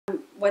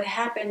what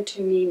happened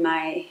to me,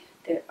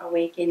 the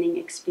awakening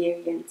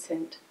experience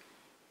and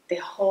the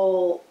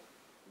whole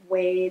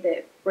way,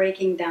 the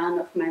breaking down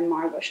of my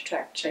Margot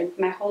structure, and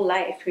my whole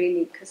life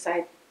really, because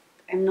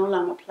I'm no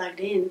longer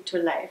plugged in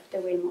to life the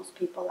way most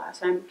people are.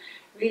 So I'm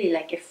really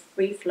like a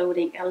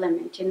free-floating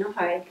element. You know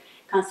how in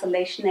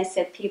Constellation I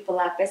set people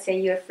up, I say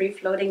you're a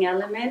free-floating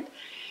element.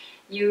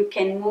 You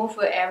can move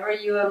wherever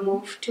you are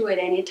moved to at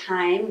any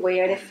time,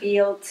 where the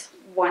field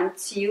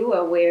wants you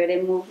or where the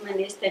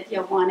movement is that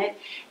you want it.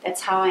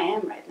 That's how I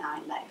am right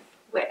now in life.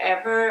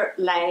 Wherever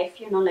life,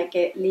 you know, like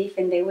a leaf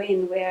in the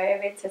wind,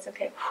 wherever it says,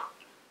 okay,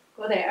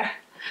 go there,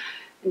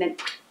 and then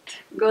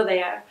go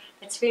there.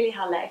 That's really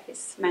how life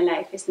is. My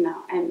life is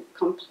now. I'm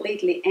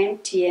completely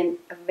empty and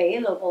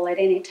available at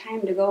any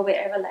time to go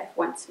wherever life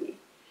wants me.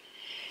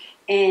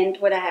 And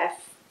what I have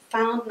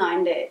found now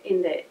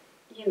in the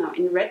you know,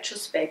 in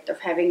retrospect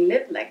of having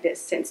lived like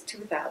this since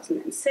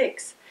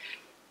 2006,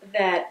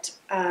 that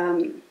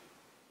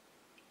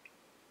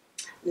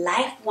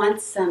life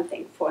wants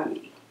something for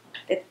me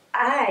that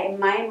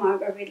my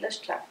Margot Riedler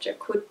structure,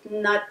 could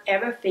not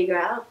ever figure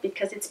out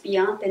because it's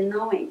beyond the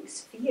knowing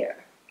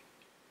sphere.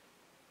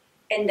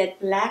 And that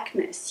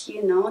blackness,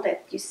 you know,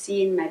 that you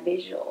see in my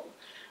visual,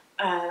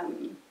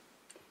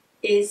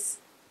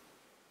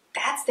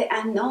 that's the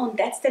unknown,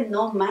 that's the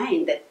no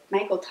mind that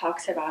Michael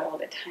talks about all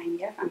the time,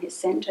 yeah, from his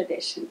Zen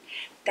tradition.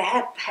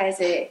 That has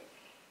a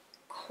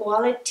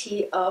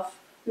quality of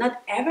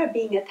not ever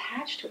being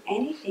attached to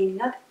anything,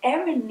 not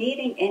ever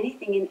needing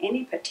anything in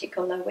any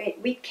particular way.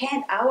 We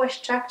can't, our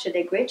structure,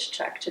 the grid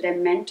structure, the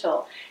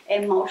mental,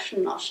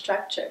 emotional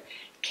structure,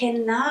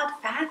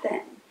 cannot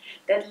fathom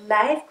that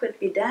life could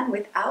be done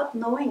without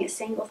knowing a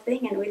single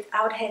thing and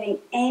without having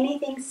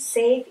anything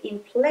safe in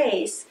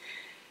place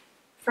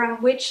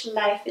from which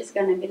life is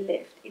going to be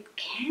lived. It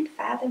can't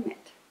fathom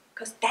it,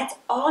 because that's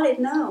all it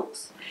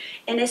knows.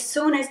 And as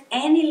soon as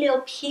any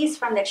little piece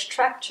from that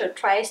structure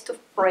tries to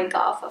break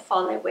off or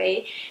fall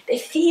away, the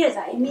fears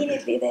are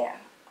immediately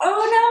there.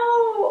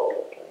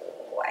 Oh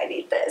no, I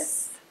need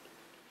this.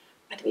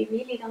 But we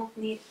really don't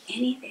need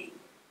anything.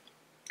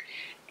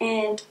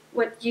 And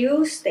what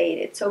you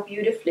stated so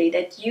beautifully,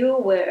 that you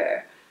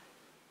were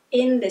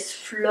in this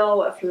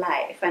flow of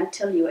life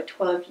until you were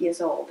 12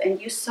 years old,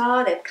 and you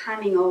saw that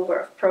coming over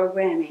of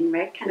programming,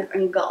 right, kind of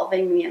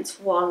engulfing me and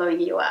swallowing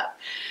you up.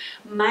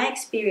 My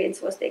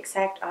experience was the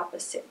exact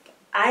opposite.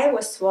 I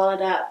was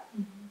swallowed up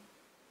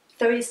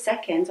 30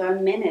 seconds or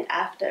a minute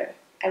after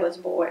I was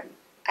born.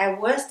 I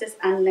was this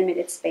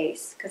unlimited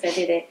space, because I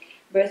did a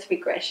birth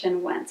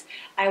regression once.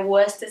 I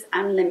was this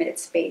unlimited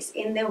space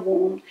in the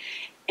womb,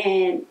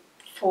 and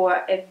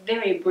for a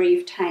very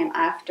brief time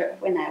after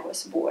when I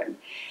was born.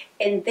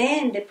 And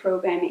then the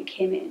programming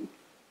came in.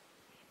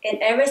 And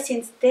ever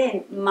since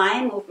then,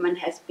 my movement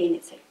has been,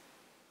 it's like,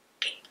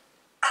 get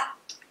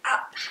out,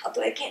 out. How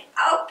do I get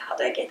out? How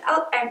do I get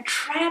out? I'm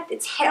trapped.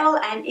 It's hell.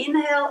 I'm in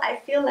hell. I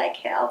feel like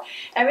hell.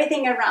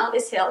 Everything around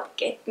is hell.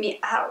 Get me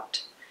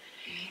out.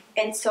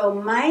 And so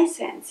my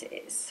sense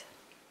is,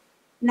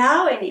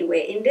 now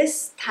anyway, in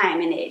this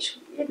time and age,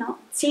 you know,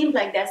 it seems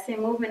like that's the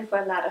movement for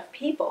a lot of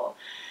people.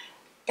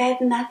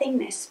 That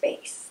nothingness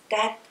space,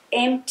 that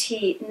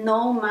empty,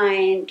 no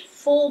mind,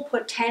 full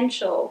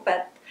potential,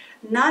 but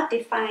not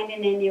defined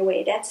in any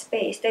way, that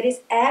space, that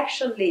is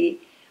actually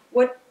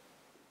what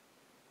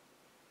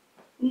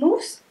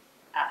moves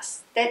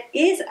us, that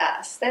is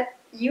us, that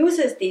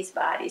uses these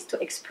bodies to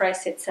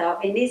express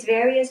itself in these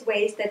various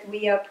ways that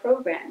we are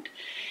programmed.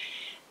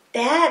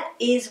 That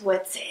is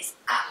what says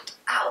out,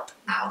 out,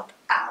 out,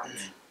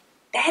 out.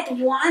 That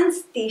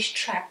wants these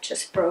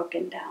structures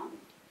broken down.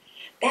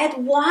 That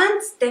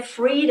wants the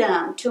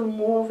freedom to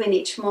move in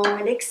each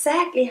moment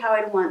exactly how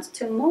it wants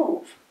to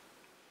move.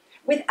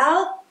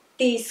 Without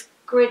these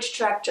grid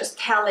structures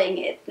telling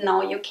it,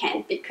 no, you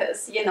can't,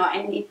 because, you know,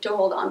 I need to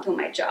hold on to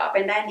my job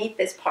and I need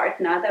this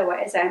partner,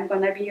 otherwise I'm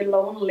going to be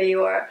lonely,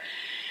 or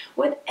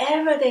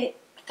whatever the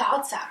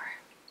thoughts are.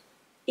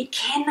 It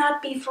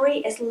cannot be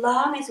free as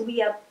long as we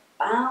are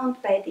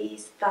bound by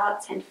these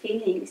thoughts and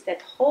feelings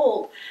that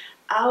hold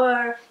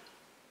our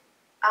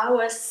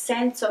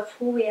sense of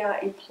who we are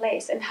in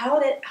place, and how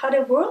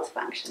the world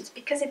functions,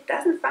 because it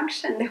doesn't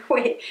function the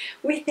way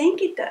we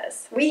think it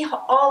does. We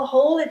all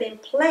hold it in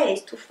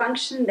place to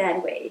function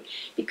that way,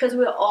 because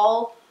we're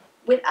all,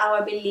 with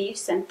our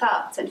beliefs and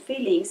thoughts and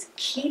feelings,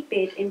 keep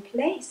it in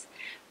place.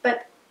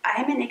 But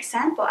I'm an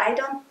example. I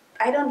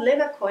don't live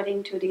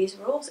according to these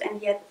rules,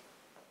 and yet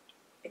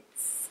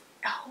it's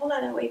a whole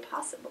other way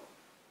possible.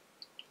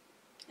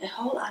 A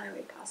whole other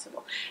way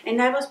possible.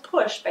 And I was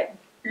pushed by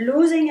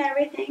losing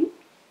everything,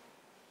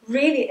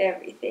 really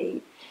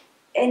everything,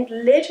 and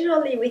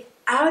literally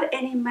without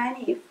any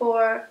money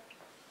for,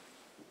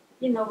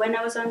 you know, when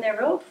I was on the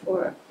road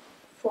for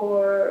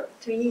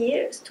 3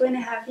 years,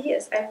 2.5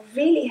 years, I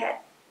really had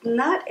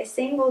not a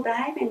single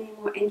dime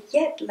anymore, and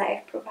yet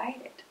life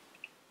provided.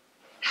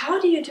 How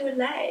do you do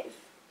life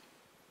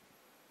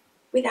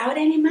without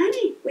any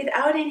money,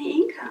 without any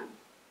income?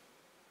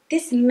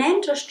 This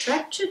mental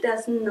structure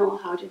doesn't know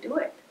how to do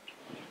it.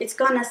 it's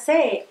gonna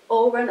say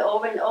over and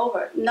over and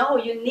over, no,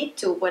 you need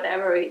to,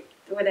 whatever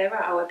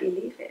our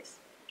belief is.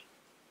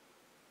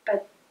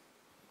 But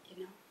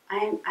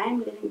I'm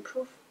living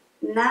proof.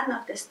 None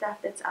of the stuff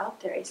that's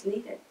out there is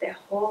needed. There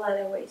are whole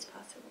other ways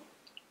possible.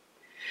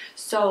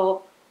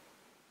 So,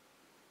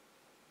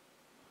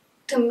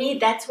 to me,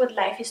 that's what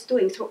life is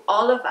doing through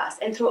all of us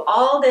and through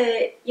all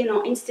the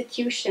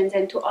institutions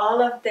and to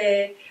all of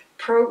the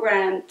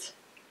programmed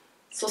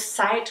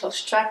societal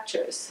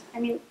structures. I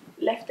mean,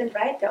 left and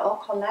right, they're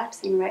all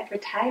collapsing, right?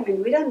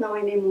 Retirement, we don't know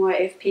anymore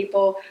if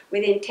people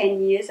within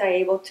 10 years are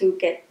able to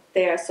get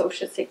their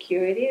social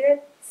security.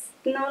 That's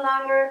no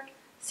longer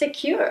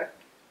secure.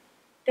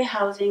 The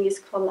housing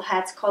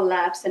has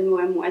collapsed and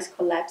more is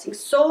collapsing.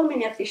 So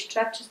many of these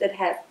structures that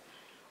have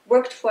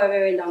worked for a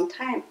very long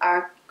time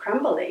are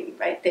crumbling,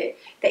 right? The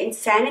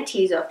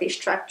insanities of these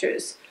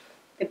structures,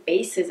 the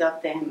bases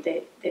of them,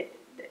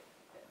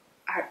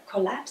 are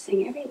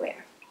collapsing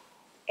everywhere.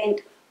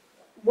 And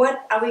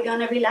what are we going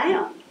to rely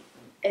on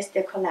as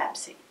they're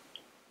collapsing?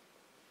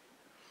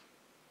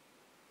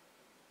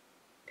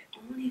 The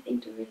only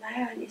thing to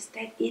rely on is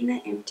that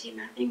inner empty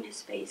nothingness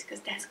space,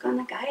 because that's going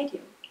to guide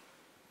you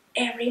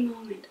every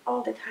moment,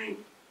 all the time.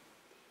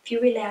 If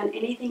you rely on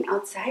anything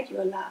outside,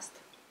 you're lost.